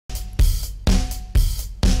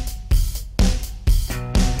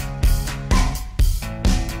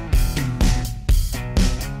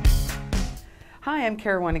Hi, I'm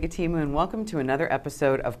Kara Wanagatimu, and welcome to another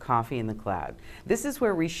episode of Coffee in the Cloud. This is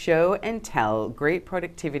where we show and tell great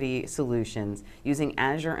productivity solutions using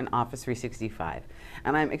Azure and Office 365.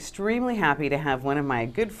 And I'm extremely happy to have one of my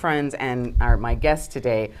good friends and my guest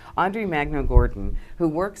today, Audrie Gordon, who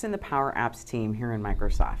works in the PowerApps team here in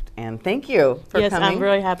Microsoft. And thank you for coming. Yes, I'm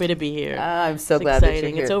very happy to be here. I'm so it's glad exciting. that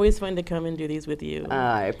you're here. It's always fun to come and do these with you.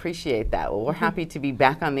 I appreciate that. Well, we're happy to be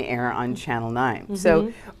back on the air on Channel 9.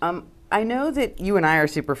 So I know that you and I are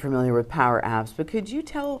super familiar with PowerApps, but could you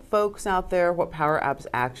tell folks out there what PowerApps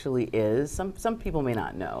actually is? Some people may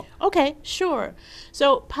not know. Okay, sure.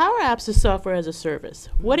 So PowerApps is software as a service.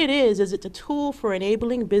 What it is it's a tool for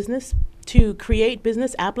enabling business to create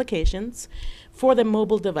business applications for the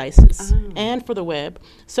mobile devices and for the web.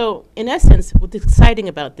 So in essence, what's exciting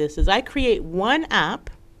about this is I create one app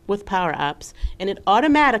with PowerApps, and it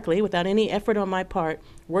automatically, without any effort on my part,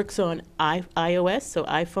 works on iOS, so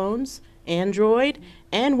iPhones, Android,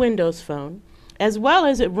 and Windows Phone, as well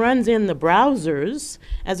as it runs in the browsers,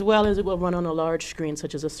 as well as it will run on a large screen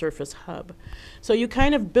such as a Surface Hub. So you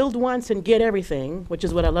kind of build once and get everything, which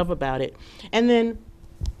is what I love about it. And then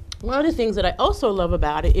one of the things that I also love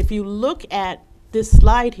about it, if you look at this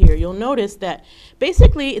slide here, you'll notice that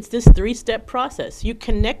basically it's this three-step process. You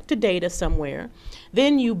connect to data somewhere,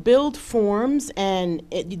 then you build forms and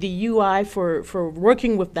the UI for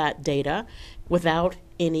working with that data without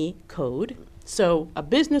any code. So a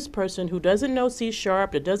business person who doesn't know C#,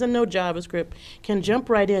 that doesn't know JavaScript, can jump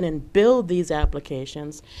right in and build these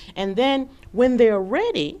applications. And then when they're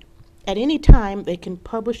ready, at any time, they can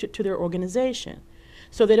publish it to their organization.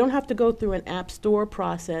 So they don't have to go through an app store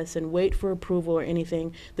process and wait for approval or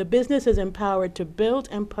anything. The business is empowered to build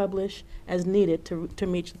and publish as needed to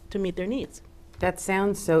meet their needs. That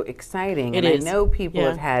sounds so exciting. It and is. I know people Yeah.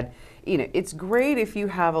 have had, it's great if you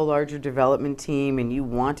have a larger development team and you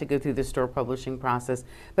want to go through the store publishing process,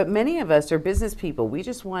 but many of us are business people. We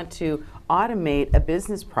just want to automate a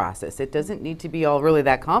business process. It doesn't need to be all really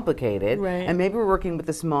that complicated. Right. And maybe we're working with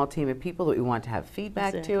a small team of people that we want to have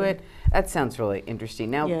feedback to it. That sounds really interesting.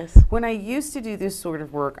 Now, Yes. when I used to do this sort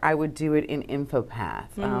of work, I would do it in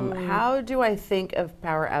InfoPath. How do I think of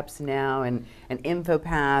PowerApps now and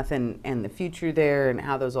InfoPath and the future there and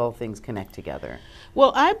how those all things connect together?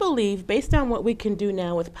 Well, I believe, based on what we can do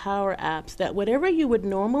now with PowerApps, that whatever you would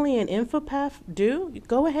normally in InfoPath do,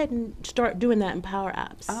 go ahead and start doing that in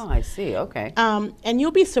PowerApps. Oh, I see. Okay. And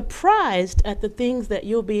you'll be surprised at the things that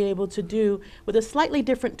you'll be able to do with a slightly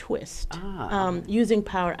different twist using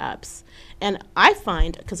PowerApps. And I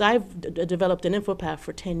find, because I've developed an InfoPath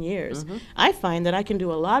for 10 years, I find that I can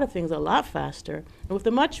do a lot of things a lot faster and with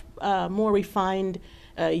a much more refined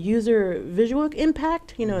user visual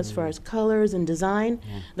impact, as far as colors and design,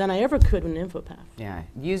 than I ever could in InfoPath. Yeah,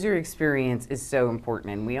 user experience is so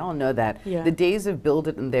important, and we all know that. Yeah. The days of build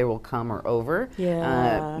it and they will come are over.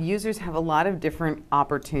 Yeah. Users have a lot of different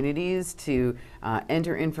opportunities to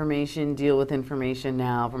enter information, deal with information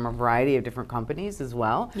now from a variety of different companies as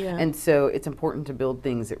well. Yeah. And so it's important to build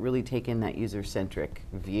things that really take in that user-centric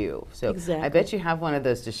view. So Exactly. I bet you have one of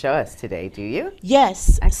those to show us today, do you?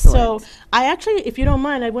 Yes. Excellent. So I actually, if you don't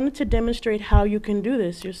mind, I wanted to demonstrate how you can do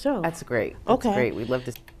this yourself. That's great. That's Okay. great. We'd love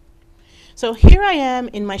to. So here I am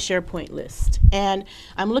in my SharePoint list, and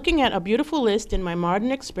I'm looking at a beautiful list in my modern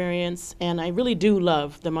experience, and I really do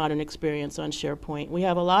love the modern experience on SharePoint. We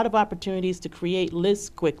have a lot of opportunities to create lists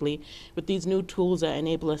quickly with these new tools that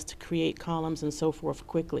enable us to create columns and so forth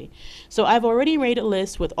quickly. So I've already made a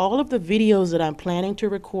list with all of the videos that I'm planning to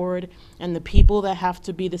record and the people that have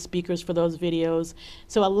to be the speakers for those videos.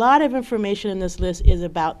 So a lot of information in this list is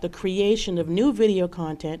about the creation of new video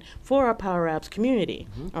content for our PowerApps community,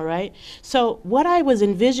 all right? So what I was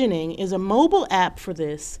envisioning is a mobile app for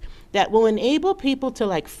this that will enable people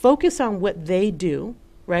to focus on what they do,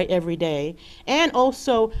 right, every day, and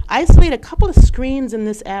also isolate a couple of screens in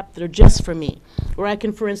this app that are just for me, where I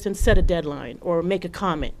can, for instance, set a deadline or make a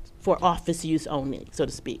comment for office use only, so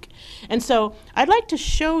to speak. And so I'd like to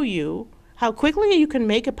show you how quickly you can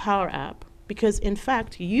make a Power App, because in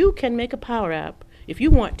fact, you can make a Power App if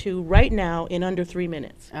you want to right now in under 3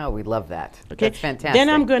 minutes. Oh, we love that. Okay. That's fantastic.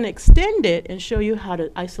 Then I'm going to extend it and show you how to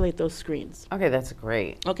isolate those screens. Okay, that's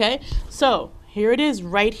great. Okay, so here it is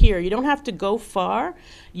right here. You don't have to go far.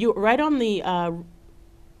 You right on the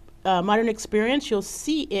modern experience, you'll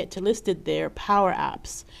see it listed there, Power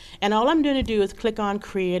Apps. And all I'm going to do is click on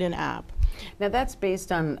Create an App. Now that's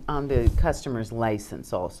based on the customer's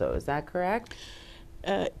license also, is that correct?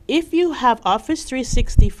 if you have Office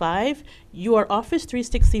 365, your Office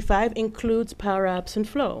 365 includes PowerApps and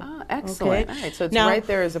Flow. Oh, excellent. Okay? All right, so it's Now, right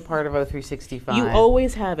there as a part of O365. you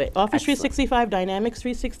always have it. Office Excellent. 365, Dynamics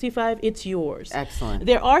 365, it's yours. Excellent.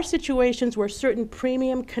 There are situations where certain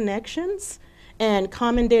premium connections and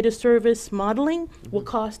common data service modeling will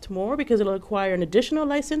cost more because it'll require an additional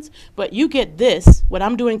license, but you get this, what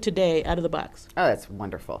I'm doing today, out of the box. Oh, that's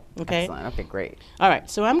wonderful. Okay. Excellent. Okay, great. All right,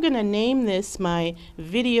 so I'm going to name this my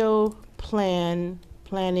video planning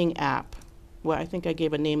app. Well, I think I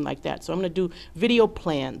gave a name like that. So I'm going to do video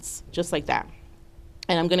plans, just like that.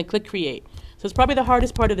 And I'm going to click create. So it's probably the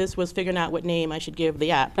hardest part of this was figuring out what name I should give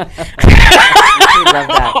the app. I love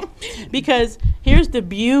that. Because here's the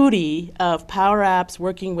beauty of PowerApps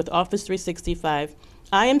working with Office 365.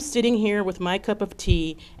 I am sitting here with my cup of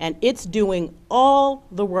tea, and it's doing all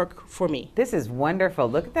the work for me. This is wonderful.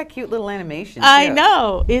 Look at that cute little animation. I too.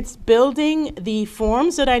 know. It's building the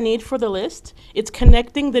forms that I need for the list. It's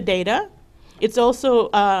connecting the data. It's also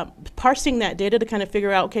parsing that data to kind of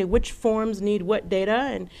figure out, okay, which forms need what data,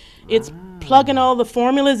 and it's plugging all the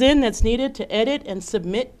formulas in that's needed to edit and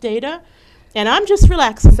submit data. And I'm just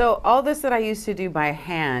relaxing. So all this that I used to do by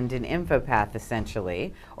hand in InfoPath,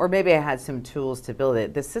 essentially, or maybe I had some tools to build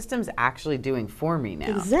it, the system's actually doing for me now.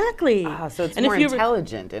 Exactly. So it's And more if you're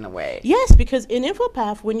intelligent in a way. Yes, because in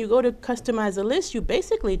InfoPath, when you go to customize a list, you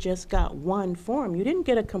basically just got one form. You didn't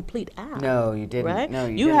get a complete app. No, you didn't. Right? No,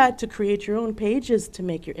 you You didn't. had to create your own pages to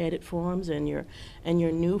make your edit forms and your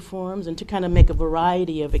new forms, and to kind of make a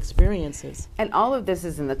variety of experiences. And all of this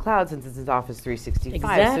is in the cloud since it's in Office 365.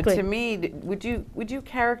 Exactly. So to me, would you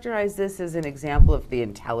characterize this as an example of the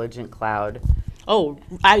intelligent cloud? Oh,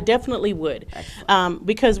 I definitely would,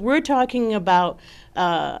 because we're talking about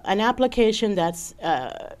an application that's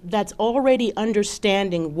already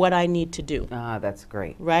understanding what I need to do. Ah, that's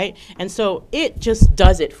great. Right? And so it just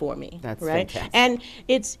does it for me. That's right? fantastic. And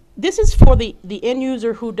this is for the end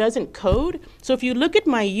user who doesn't code. So if you look at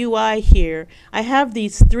my UI here, I have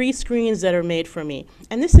these 3 screens that are made for me.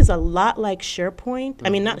 And this is a lot like SharePoint. I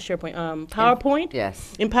mean, not SharePoint, PowerPoint.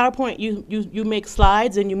 Yes. In PowerPoint, you make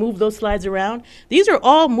slides and you move those slides around. These are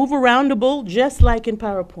all move aroundable, just like in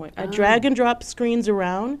PowerPoint. I drag and drop screens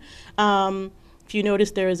around. If you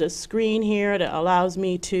notice, there is a screen here that allows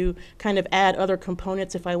me to kind of add other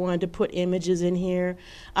components if I wanted to put images in here.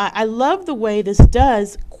 I love the way this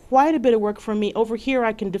does quite a bit of work for me. Over here,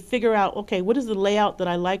 I can figure out, okay, what is the layout that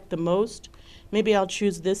I like the most? Maybe I'll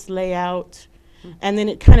choose this layout. And then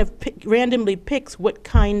it kind of randomly picks what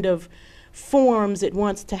kind of forms it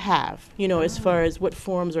wants to have, as far as what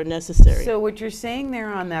forms are necessary. So what you're saying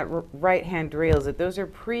there on that right-hand rail is that those are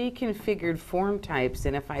pre-configured form types,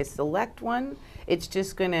 and if I select one, it's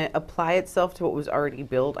just going to apply itself to what was already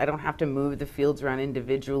built. I don't have to move the fields around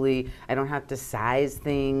individually. I don't have to size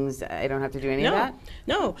things. I don't have to do any of that?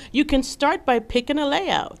 No, you can start by picking a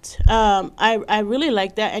layout. I really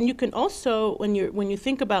like that, and you can also, when you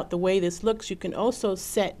think about the way this looks, you can also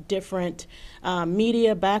set different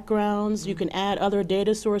media backgrounds. You can add other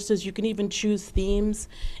data sources. You can even choose themes.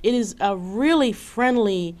 It is a really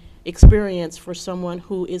friendly experience for someone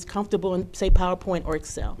who is comfortable in, say, PowerPoint or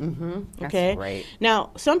Excel. Okay? That's great.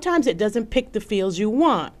 Now, sometimes it doesn't pick the fields you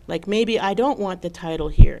want. Like maybe I don't want the title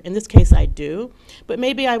here. In this case, I do. But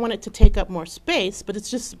maybe I want it to take up more space, but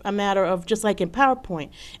it's just a matter of just like in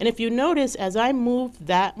PowerPoint. And if you notice, as I move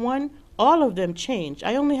that one, all of them change.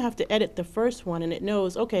 I only have to edit the first one, and it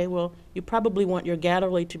knows, okay, well, you probably want your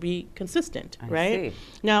gallery to be consistent, right? I see.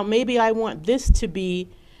 Now, maybe I want this to be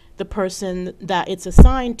the person that it's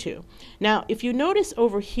assigned to. Now, if you notice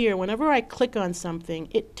over here, whenever I click on something,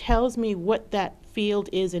 it tells me what that field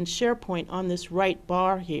is in SharePoint on this right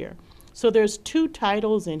bar here. So there's 2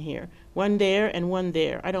 titles in here, one there and one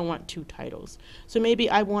there. I don't want 2 titles. So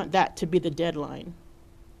maybe I want that to be the deadline.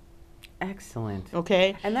 Excellent.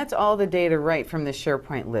 Okay. And that's all the data right from the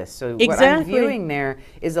SharePoint list. So what I'm Exactly. viewing there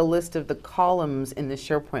is a list of the columns in the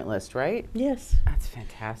SharePoint list, right? Yes. That's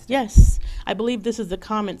fantastic. Yes, I believe this is the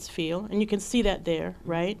comments field, and you can see that there,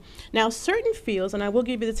 right? Now, certain fields, and I will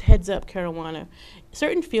give you this heads up, Caruana,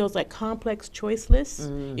 certain fields like complex choice lists,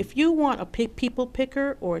 if you want a people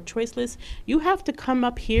picker or a choice list, you have to come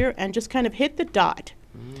up here and just kind of hit the dot,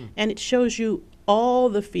 and it shows you all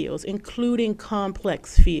the fields, including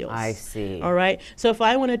complex fields. I see. All right. So if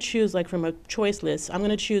I want to choose, like from a choice list, I'm going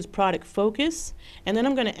to choose product focus, and then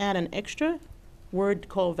I'm going to add an extra word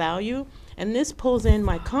called value, and this pulls in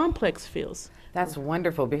my complex fields. That's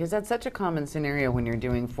wonderful, because that's such a common scenario when you're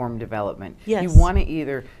doing form development. Yes. You want to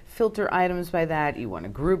either filter items by that, you want to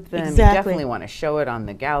group them, you Exactly. definitely want to show it on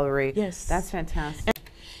the gallery. Yes. That's fantastic.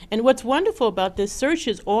 And what's wonderful about this, search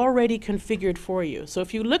is already configured for you. So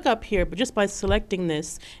if you look up here, but just by selecting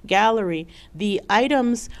this gallery, the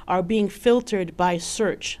items are being filtered by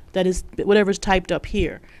search. That is whatever's typed up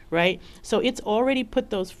here, right? So it's already put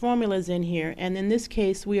those formulas in here, and in this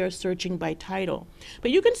case, we are searching by title.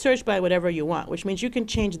 But you can search by whatever you want, which means you can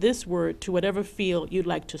change this word to whatever field you'd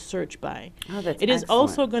like to search by. Oh, that's It is excellent.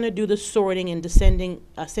 also going to do the sorting and descending,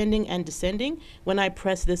 ascending and descending when I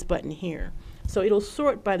press this button here. So it'll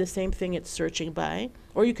sort by the same thing it's searching by,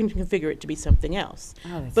 or you can configure it to be something else.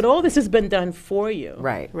 Oh, but all this has been done for you.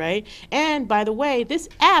 Right. Right? And by the way, this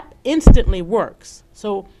app instantly works.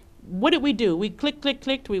 So what did we do? We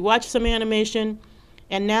clicked, we watched some animation,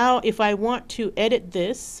 and now if I want to edit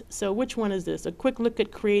this, so which one is this? A quick look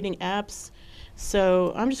at creating apps.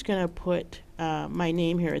 So I'm just going to put my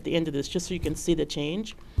name here at the end of this just so you can see the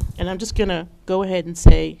change. And I'm just going to go ahead and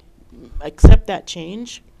say, accept that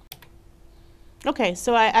change. Okay,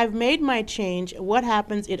 so I've made my change. What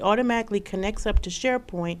happens, it automatically connects up to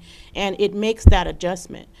SharePoint and it makes that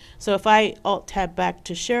adjustment. So if I Alt-Tab back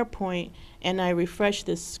to SharePoint and I refresh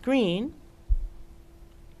this screen,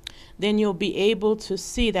 then you'll be able to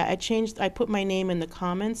see that I put my name in the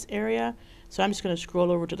comments area. So I'm just going to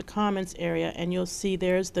scroll over to the comments area and you'll see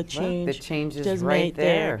there's the change. Look, the change is just right made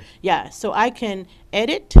there. Yeah, so I can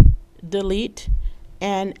edit, delete,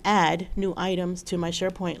 and add new items to my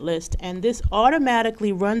SharePoint list. And this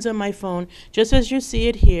automatically runs on my phone, just as you see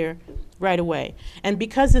it here, right away. And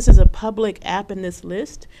because this is a public app in this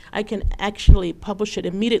list, I can actually publish it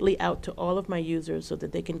immediately out to all of my users so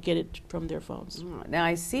that they can get it from their phones. Now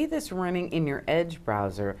I see this running in your Edge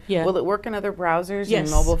browser. Yeah. Will it work in other browsers Yes. and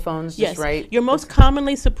mobile phones? Yes. Just right? Your most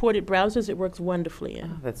commonly supported browsers, it works wonderfully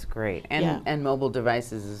in. Oh, that's great. And Yeah. and mobile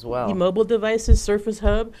devices as well. Your mobile devices, Surface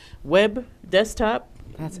Hub, web, desktop.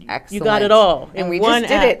 That's excellent. You got it all And in we one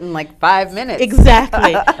just did app. it in like 5 minutes.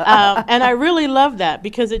 Exactly. And I really love that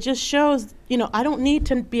because it just shows, I don't need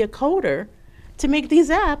to be a coder to make these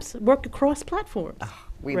apps work across platforms.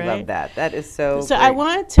 We right? love that. That is so So great.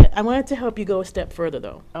 I wanted to help you go a step further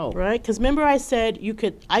though. Oh. Right? Because remember I said you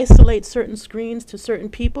could isolate certain screens to certain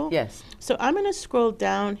people? Yes. So I'm going to scroll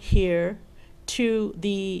down here to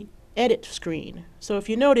the edit screen. So if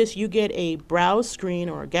you notice, you get a browse screen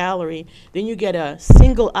or a gallery, then you get a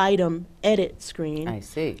single item edit screen. I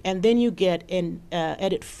see. And then you get an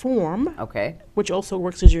edit form, Okay. which also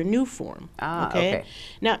works as your new form. Okay.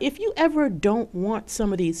 Now, if you ever don't want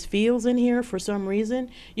some of these fields in here for some reason,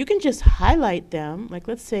 you can just highlight them. Like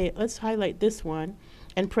let's highlight this one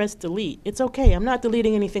and press delete. It's okay. I'm not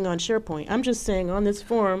deleting anything on SharePoint. I'm just saying on this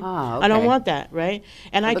form, I don't okay. want that, right?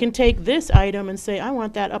 And I can take this item and say, I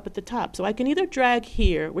want that up at the top. So I can either drag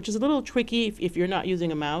here, which is a little tricky if you're not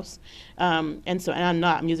using a mouse. And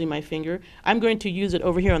I'm using my finger. I'm going to use it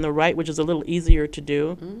over here on the right, which is a little easier to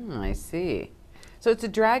do. I see. So it's a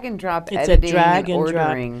drag and drop It's a editing drag and and drop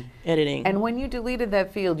ordering. editing. And when you deleted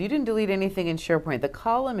that field, you didn't delete anything in SharePoint. The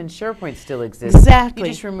column in SharePoint still exists. Exactly.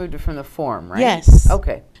 You just removed it from the form, right? Yes.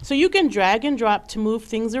 Okay. So you can drag and drop to move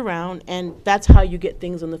things around, and that's how you get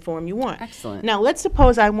things on the form you want. Excellent. Now, let's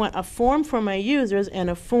suppose I want a form for my users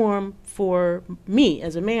and a form for me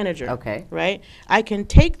as a manager. Okay. Right? I can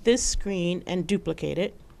take this screen and duplicate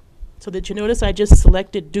it so that you notice I just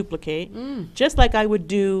selected duplicate, just like I would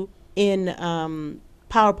do in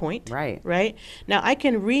PowerPoint. Right. Right? Now, I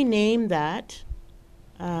can rename that,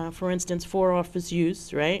 for instance, for office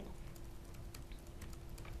use, right?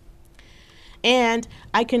 And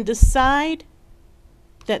I can decide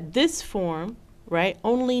that this form, right,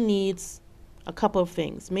 only needs a couple of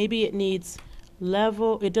things. Maybe it needs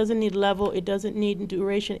level, it doesn't need level, it doesn't need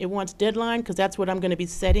duration, it wants deadline, because that's what I'm going to be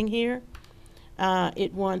setting here.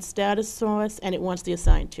 It wants status source, and it wants the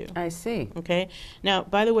assigned to. I see. Okay. Now,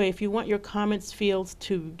 by the way, if you want your comments fields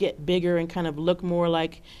to get bigger and kind of look more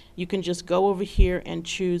like, you can just go over here and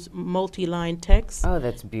choose multi-line text. Oh,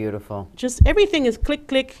 that's beautiful. Just everything is click,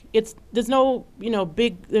 click. There's no,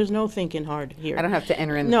 there's no thinking hard here. I don't have to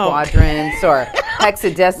enter in No. quadrants or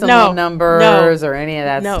hexadecimal No, numbers or any of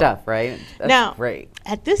that no. stuff, right? That's Now, great.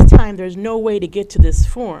 At this time, there's no way to get to this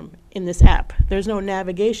form in this app. There's no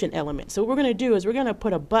navigation element. So what we're going to do is we're going to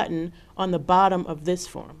put a button on the bottom of this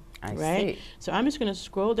form. I right? see. So I'm just going to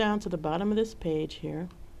scroll down to the bottom of this page here.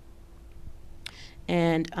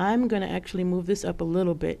 And I'm going to actually move this up a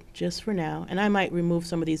little bit just for now. And I might remove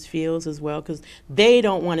some of these fields as well because they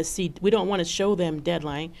don't want to see, we don't want to show them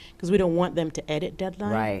deadline because we don't want them to edit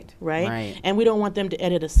deadline. Right, Right? right. And we don't want them to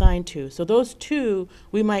edit assigned to. So those two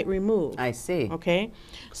we might remove. I see. Okay?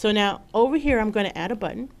 So now over here I'm going to add a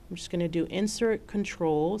button. I'm just going to do insert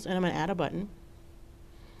controls and I'm going to add a button.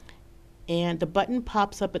 and the button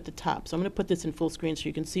pops up at the top. So I'm going to put this in full screen so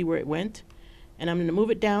you can see where it went. And I'm going to move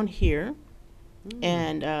it down here.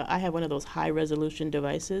 And I have one of those high resolution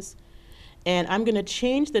devices. And I'm going to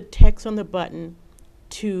change the text on the button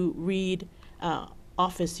to read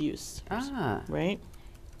office use, right?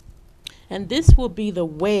 And this will be the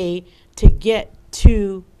way to get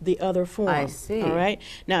to the other form. I see. All right.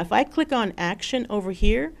 Now, if I click on action over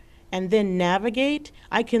here and then navigate,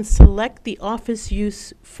 I can select the office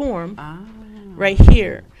use form right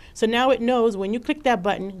here. So now it knows when you click that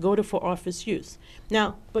button, go to for office use.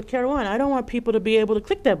 Now, but Caroline, I don't want people to be able to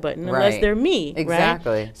click that button unless they're me,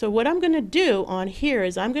 exactly. right? So what I'm going to do on here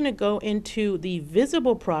is I'm going to go into the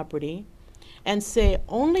visible property and say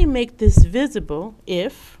only make this visible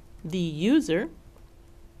if the user,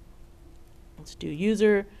 let's do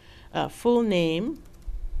user full name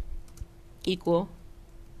equal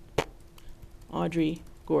Audrie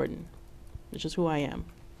Gordon, which is who I am,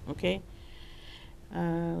 okay?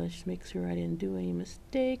 Let's make sure I didn't do any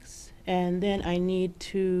mistakes. And then I need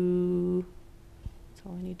to, that's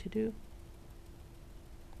all I need to do.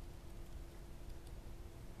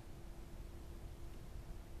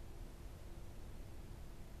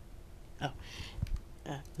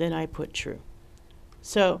 Then I put true.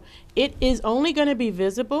 So it is only going to be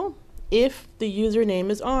visible if the username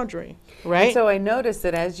is Audrie, right? And so I noticed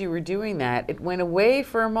that as you were doing that, it went away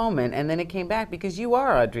for a moment and then it came back because you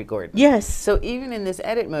are Audrie Gordon. Yes. So even in this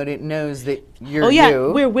edit mode, it knows that you're oh yeah,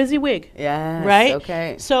 you. we're WYSIWYG. Yes. Right?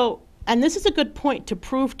 Okay. So, and this is a good point to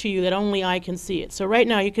prove to you that only I can see it. So right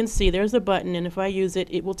now you can see there's a button, and if I use it,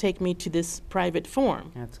 it will take me to this private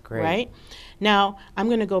form. That's great. Right? Now, I'm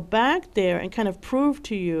going to go back there and kind of prove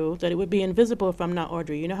to you that it would be invisible if I'm not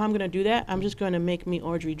Audrie. You know how I'm going to do that? I'm just going to make me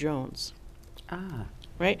Audrie Jones.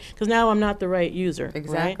 Right? Because now I'm not the right user.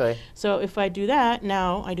 Exactly. Right? So if I do that,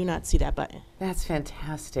 now I do not see that button. That's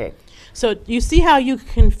fantastic. So you see how you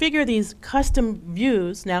configure these custom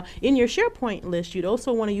views. Now, in your SharePoint list, you'd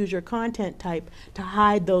also want to use your content type to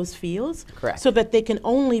hide those fields. Correct. So that they can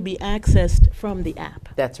only be accessed from the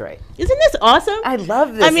app. That's right. Isn't this awesome? I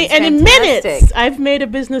love this. I mean, It's and in fantastic. minutes, I've made a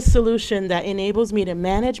business solution that enables me to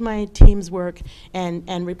manage my team's work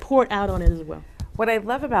and report out on it as well. What I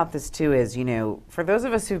love about this too is, you know, for those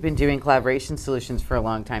of us who've been doing collaboration solutions for a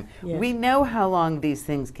long time, Yes. we know how long these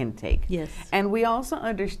things can take. Yes. And we also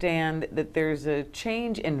understand that there's a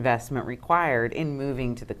change investment required in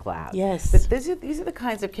moving to the cloud. Yes. But these are the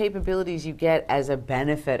kinds of capabilities you get as a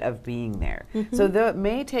benefit of being there. So though it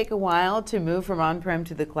may take a while to move from on-prem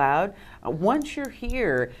to the cloud, once you're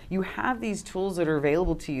here, you have these tools that are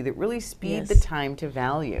available to you that really speed the Yes. time to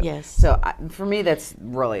value. Yes. So for me, that's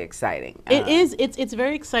really exciting. It is. It's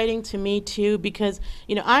very exciting to me too, because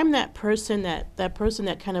you know I'm that person that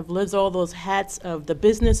kind of lives all those hats of the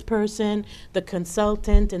business person, the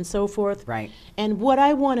consultant, and so forth. Right. And what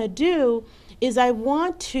I want to do is I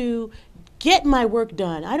want to get my work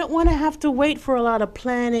done. I don't want to have to wait for a lot of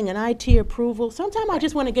planning and IT approval. Sometimes I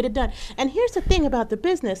just want to get it done. And here's the thing about the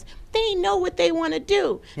business. They know what they want to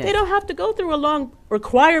do. Yes. They don't have to go through a long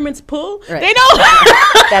requirements pull. Right. They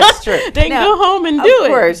know. That's true. They Now, can go home and do it. Of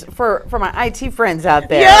course, for my IT friends out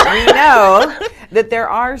there, Yeah. we know that there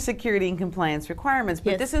are security and compliance requirements,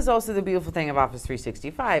 but Yes. this is also the beautiful thing of Office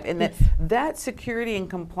 365, in that that security and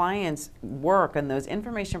compliance work and those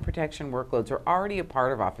information protection workloads are already a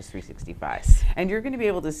part of Office 365. And you're going to be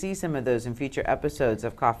able to see some of those in future episodes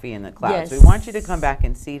of Coffee in the Cloud. So we Yes. want you to come back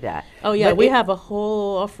and see that. Oh yeah, But we it- have a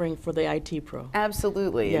whole offering for the IT pro.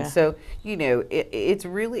 Absolutely. Yeah. And so, you know, it's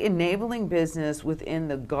really enabling business within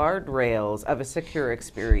the guardrails of a secure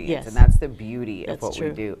experience. Yes. And that's the beauty of That's what true.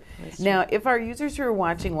 we do. That's Now, if our users who are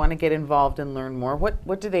watching want to get involved and learn more,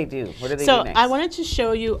 what do they do? What do they So do next? I wanted to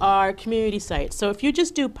show you our community site. So if you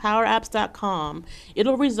just do PowerApps.com,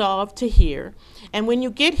 it'll resolve to here. And when you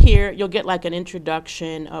get here, you'll get like an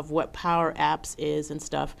introduction of what PowerApps is and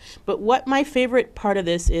stuff. But what my favorite part of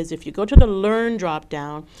this is, if you go to the Learn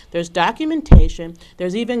drop-down, there's documentation,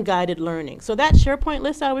 there's even guided learning. So that SharePoint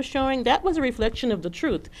list I was showing, that was a reflection of the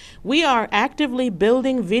truth. We are actively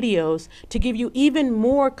building videos to give you even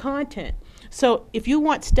more content. So if you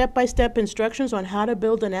want step-by-step instructions on how to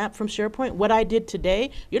build an app from SharePoint, what I did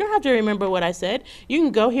today, you don't have to remember what I said. You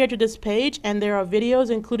can go here to this page, and there are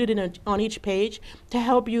videos included on each page to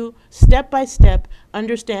help you step-by-step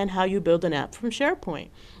understand how you build an app from SharePoint.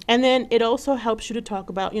 And then it also helps you to talk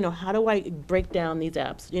about, you know, how do I break down these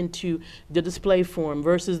apps into the display form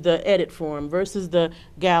versus the edit form versus the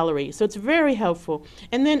gallery. So it's very helpful.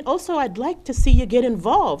 And then also I'd like to see you get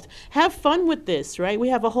involved. Have fun with this, right? We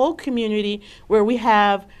have a whole community where we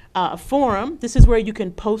have A forum, this is where you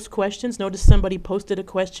can post questions. Notice somebody posted a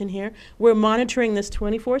question here. We're monitoring this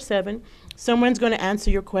 24/7. Someone's going to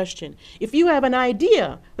answer your question. If you have an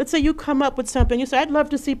idea, let's say you come up with something, you say, I'd love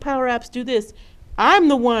to see PowerApps do this. I'm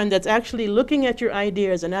the one that's actually looking at your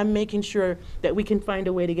ideas, and I'm making sure that we can find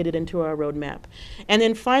a way to get it into our roadmap. And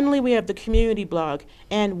then finally, we have the community blog,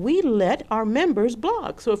 and we let our members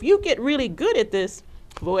blog. So if you get really good at this,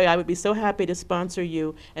 boy, I would be so happy to sponsor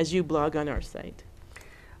you as you blog on our site.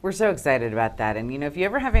 We're so excited about that. And if you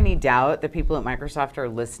ever have any doubt that people at Microsoft are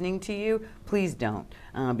listening to you, please don't.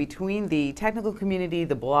 Between the technical community,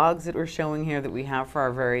 the blogs that we're showing here that we have for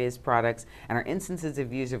our various products, and our instances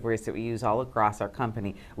of user voice that we use all across our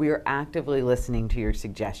company, we are actively listening to your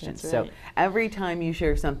suggestions. That's right. So every time you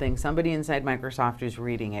share something, somebody inside Microsoft is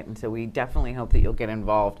reading it. And so we definitely hope that you'll get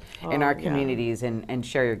involved in our communities and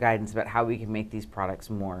share your guidance about how we can make these products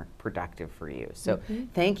more productive for you. So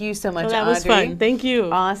thank you so much, That Audrey. was fun. Thank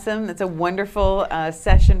you. Awesome. That's a wonderful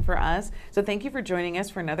session for us. So thank you for joining us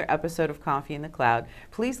for another episode of Coffee in the Cloud.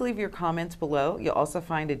 Please leave your comments below. You'll also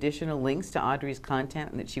find additional links to Audrey's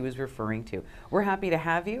content that she was referring to. We're happy to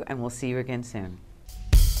have you, and we'll see you again soon.